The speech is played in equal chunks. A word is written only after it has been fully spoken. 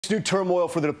New turmoil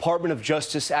for the Department of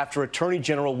Justice after Attorney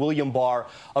General William Barr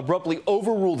abruptly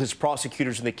overruled his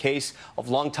prosecutors in the case of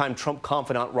longtime Trump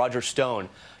confidant Roger Stone.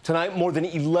 Tonight, more than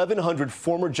 1,100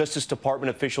 former Justice Department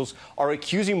officials are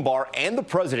accusing Barr and the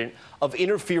president of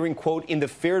interfering, quote, in the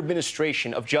fair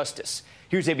administration of justice.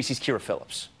 Here's ABC's Kira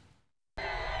Phillips.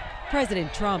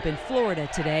 President Trump in Florida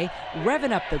today,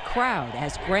 revving up the crowd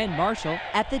as Grand Marshal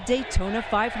at the Daytona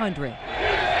 500.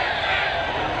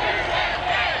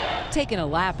 Taking a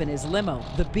lap in his limo,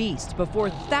 the Beast, before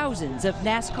thousands of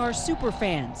NASCAR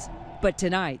superfans. But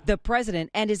tonight, the president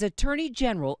and his attorney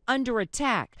general under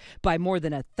attack by more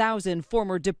than 1,000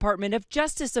 former Department of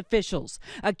Justice officials,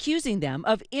 accusing them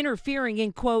of interfering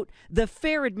in, quote, the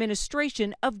fair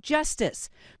administration of justice,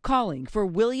 calling for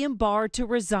William Barr to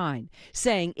resign,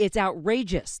 saying it's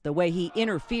outrageous the way he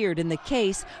interfered in the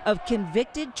case of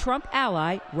convicted Trump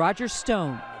ally Roger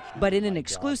Stone. But in an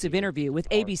exclusive interview with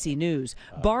ABC News,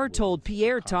 Barr told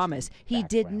Pierre Thomas he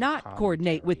did not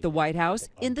coordinate with the White House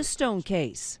in the Stone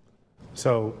case.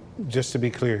 So, just to be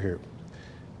clear here,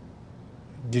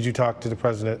 did you talk to the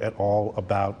president at all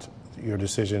about your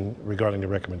decision regarding the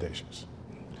recommendations?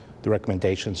 The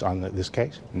recommendations on this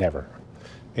case? Never.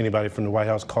 Anybody from the White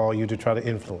House call you to try to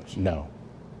influence? No.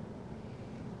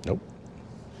 Nope.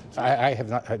 I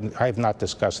have not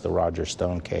discussed the Roger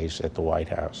Stone case at the White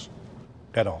House.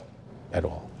 At all? At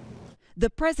all. The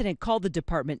president called the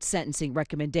department's sentencing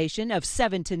recommendation of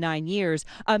 7 to 9 years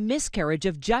a miscarriage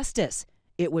of justice.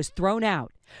 It was thrown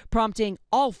out, prompting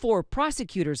all 4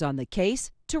 prosecutors on the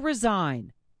case to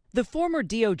resign. The former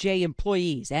DOJ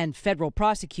employees and federal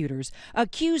prosecutors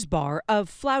accuse Barr of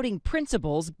flouting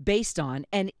principles based on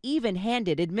an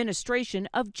even-handed administration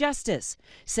of justice,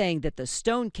 saying that the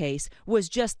Stone case was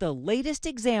just the latest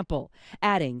example,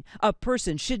 adding a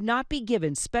person should not be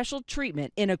given special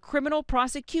treatment in a criminal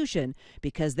prosecution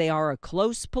because they are a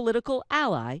close political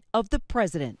ally of the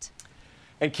president.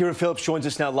 And Kira Phillips joins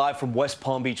us now live from West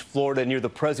Palm Beach, Florida, near the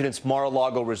president's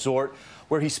Mar-a-Lago resort,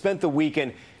 where he spent the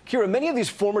weekend. Kira, many of these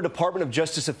former Department of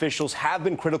Justice officials have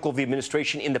been critical of the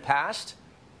administration in the past.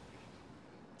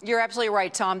 You're absolutely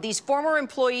right, Tom. These former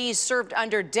employees served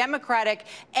under Democratic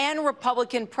and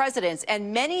Republican presidents,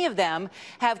 and many of them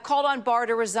have called on Barr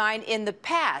to resign in the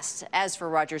past. As for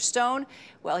Roger Stone,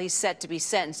 well, he's set to be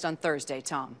sentenced on Thursday,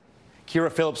 Tom.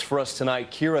 Kira Phillips for us tonight.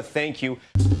 Kira, thank you.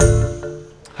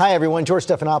 Hi, everyone. George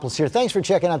Stephanopoulos here. Thanks for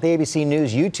checking out the ABC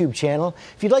News YouTube channel.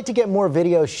 If you'd like to get more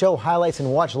videos, show highlights,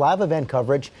 and watch live event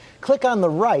coverage, click on the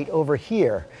right over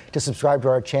here to subscribe to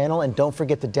our channel. And don't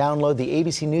forget to download the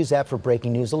ABC News app for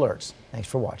breaking news alerts. Thanks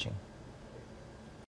for watching.